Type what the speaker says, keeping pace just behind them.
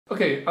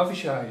Okay,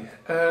 Avishai,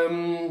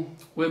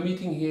 we're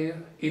meeting here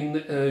in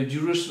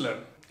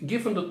Jerusalem.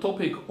 Given the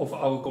topic of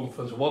our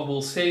conference, what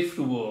will save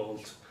the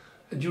world?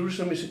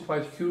 Jerusalem is a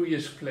quite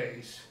curious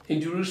place.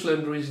 In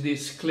Jerusalem there is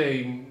this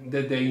claim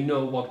that they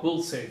know what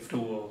will save the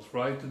world,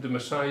 right? The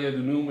Messiah, the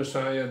new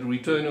Messiah, the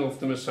returning of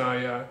the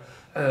Messiah,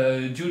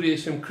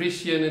 Judaism,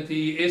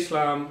 Christianity,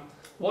 Islam.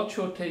 What's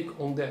your take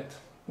on that?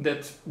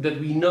 That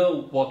we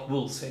know what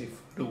will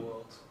save the world?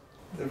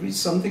 There is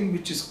something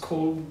which is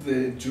called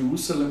the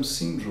Jerusalem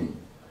syndrome.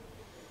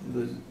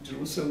 The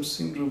Jerusalem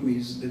syndrome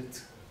is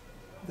that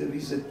there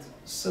is a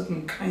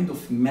certain kind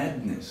of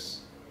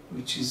madness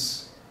which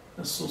is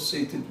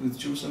associated with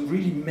Jerusalem.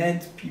 Really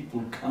mad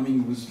people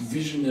coming with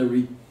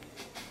visionary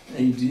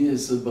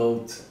ideas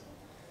about,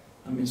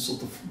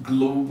 sort of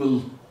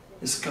global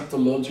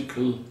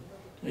eschatological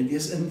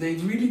ideas, and they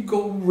really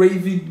go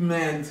raving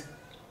mad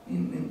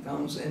in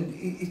towns. And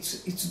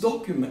it's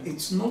documented.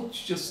 It's not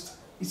just.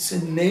 It's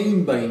a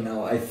name by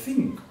now, I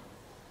think,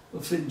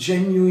 of a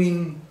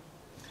genuine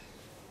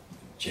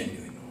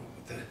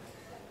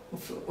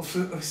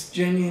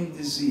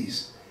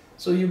disease.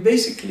 So you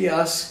basically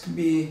ask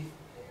me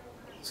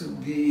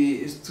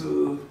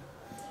to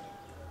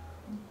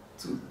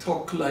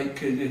talk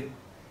like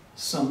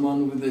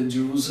someone with a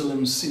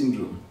Jerusalem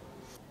syndrome.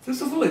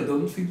 First of all, I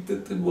don't think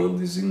that the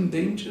world is in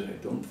danger. I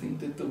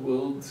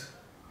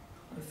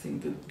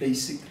think that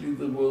basically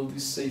the world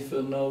is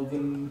safer now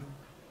than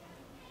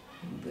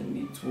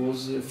it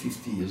was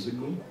 50 years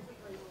ago,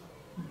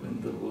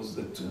 when there was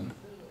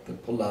the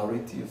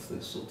polarity of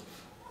the sort of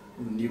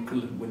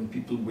nuclear, when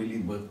people really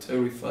were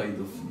terrified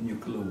of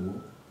nuclear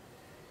war.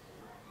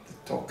 The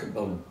talk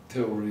about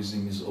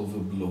terrorism is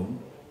overblown,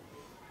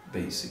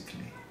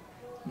 basically.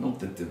 Not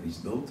that there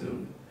is no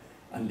terrorism,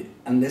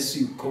 unless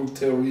you call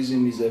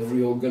terrorism is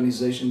every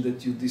organization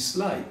that you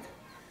dislike.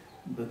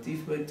 But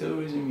if by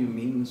terrorism you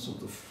mean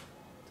sort of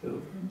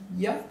terror,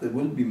 yeah, there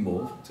will be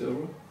more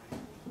terror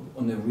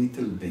on a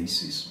retail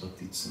basis, but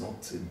it's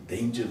not a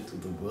danger to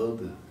the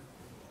world.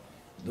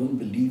 I don't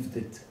believe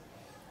that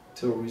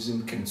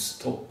terrorism can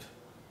stop,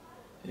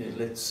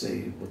 let's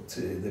say, what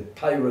the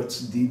pirates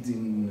did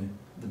in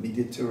the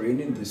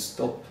Mediterranean. They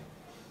stopped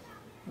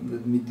the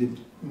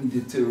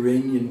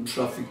Mediterranean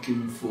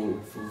trafficking for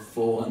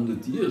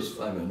 400 years,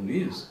 500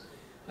 years.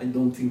 I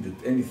don't think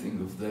that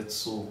anything of that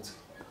sort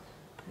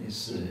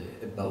is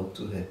about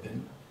to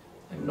happen.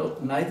 I'm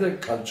neither a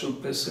cultural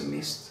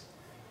pessimist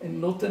and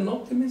not an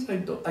optimist.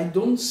 I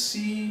don't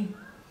see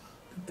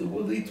the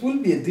world. It will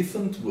be a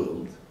different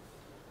world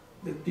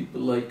that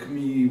people like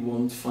me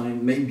won't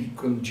find maybe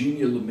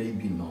congenial or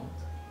maybe not,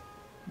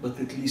 but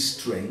at least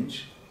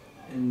strange.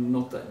 And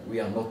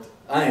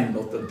I am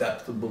not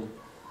adaptable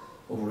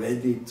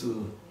already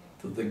to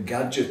the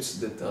gadgets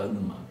that are in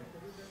the market.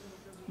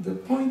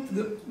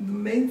 The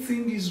main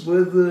thing is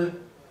whether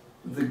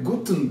the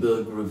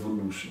Gutenberg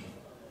revolution,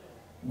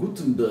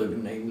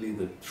 Gutenberg, namely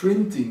the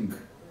printing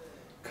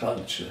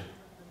culture,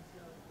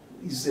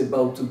 is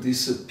about to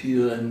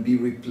disappear and be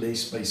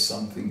replaced by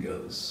something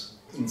else.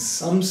 In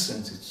some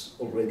sense it's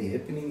already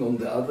happening. On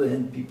the other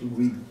hand, people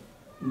read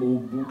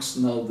more books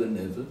now than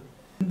ever.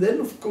 And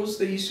then of course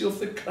the issue of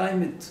the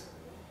climate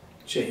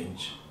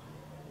change,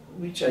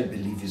 which I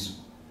believe is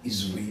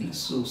real.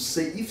 So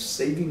if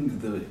saving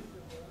the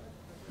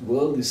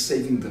world is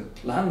saving the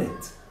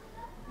planet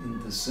in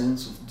the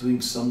sense of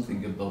doing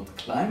something about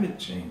climate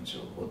change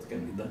or what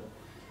can be done,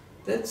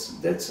 that's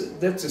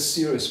a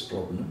serious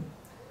problem.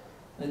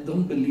 I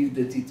don't believe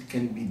that it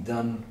can be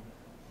done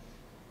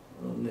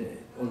on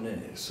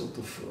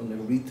a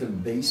retail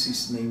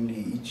basis,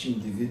 namely each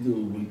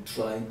individual will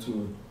try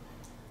to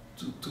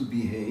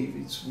behave.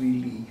 It's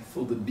really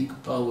for the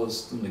big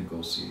powers to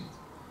negotiate,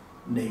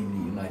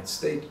 namely United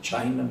States,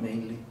 China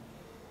mainly,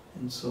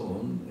 and so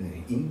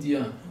on,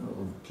 India,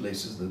 or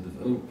places that are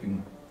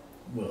developing.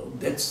 Well,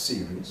 that's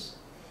serious.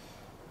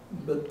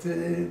 But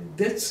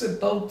that's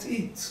about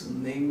it,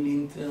 namely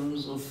in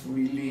terms of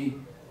really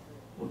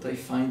what I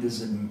find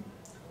as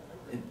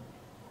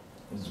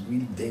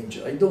real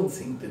danger. I don't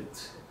think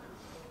that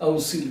our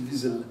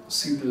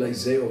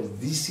civilization or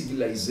these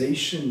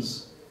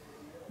civilizations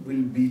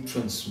will be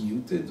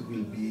transmuted,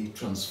 will be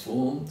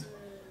transformed,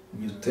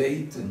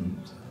 mutate,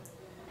 and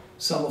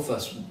some of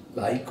us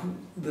like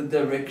the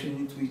direction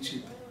in which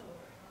it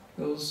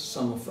goes,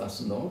 some of us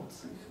not.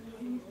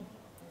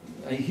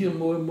 I hear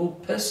more and more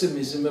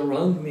pessimism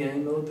around me. I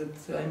know that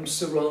I'm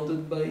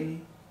surrounded by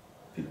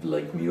people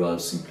like me who are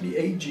simply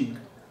aging.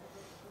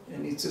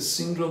 And it's a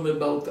syndrome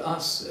about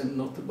us and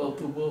not about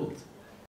the world.